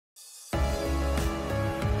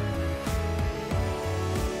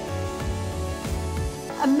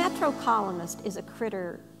A metro columnist is a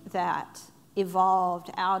critter that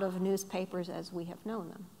evolved out of newspapers as we have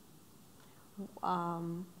known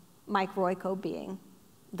them. Mike Royko being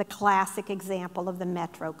the classic example of the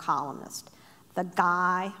metro columnist. The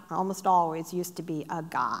guy, almost always used to be a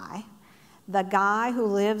guy, the guy who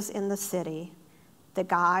lives in the city, the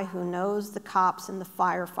guy who knows the cops and the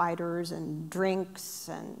firefighters and drinks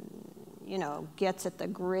and, you know, gets at the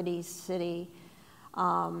gritty city.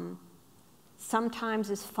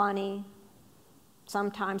 Sometimes is funny,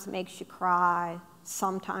 sometimes makes you cry,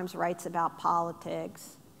 sometimes writes about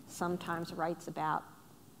politics, sometimes writes about,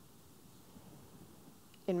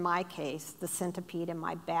 in my case, the centipede in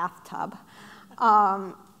my bathtub.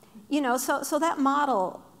 You know, so that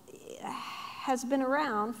model has been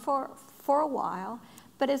around for a while,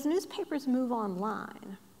 but as newspapers move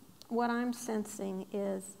online, what I'm sensing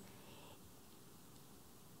is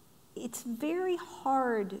it's very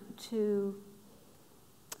hard to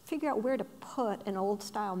figure out where to put an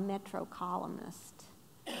old-style metro columnist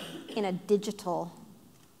in a digital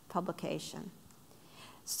publication.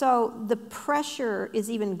 So the pressure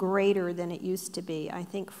is even greater than it used to be, I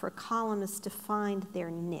think, for columnists to find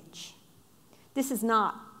their niche. This is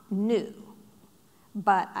not new,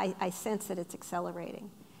 but I sense that it's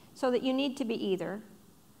accelerating. So that you need to be either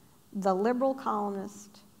the liberal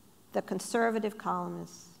columnist, the conservative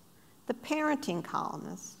columnist, the parenting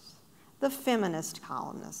columnist, the feminist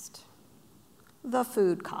columnist, the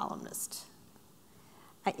food columnist.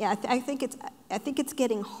 I think it's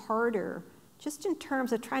getting harder just in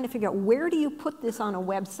terms of trying to figure out where do you put this on a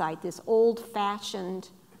website, this old-fashioned,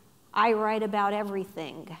 I write about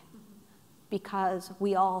everything because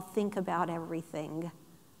we all think about everything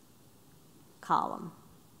column.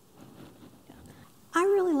 I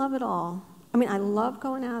really love it all. I mean, I love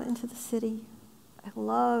going out into the city. I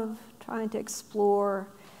love trying to explore,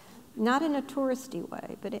 not in a touristy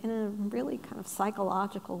way, but in a really kind of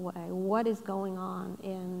psychological way, what is going on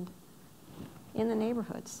in the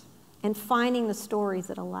neighborhoods, and finding the stories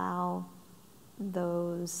that allow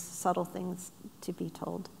those subtle things to be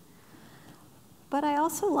told. But I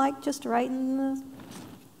also like just writing the,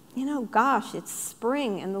 you know, gosh, it's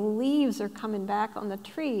spring and the leaves are coming back on the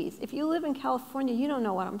trees. If you live in California, you don't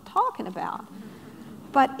know what I'm talking about.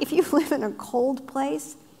 But if you live in a cold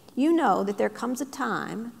place, you know that there comes a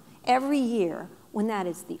time every year when that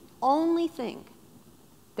is the only thing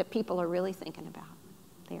that people are really thinking about.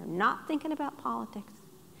 They are not thinking about politics.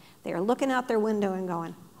 They are looking out their window and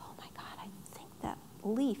going, oh my God, I think that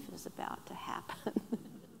leaf is about to happen.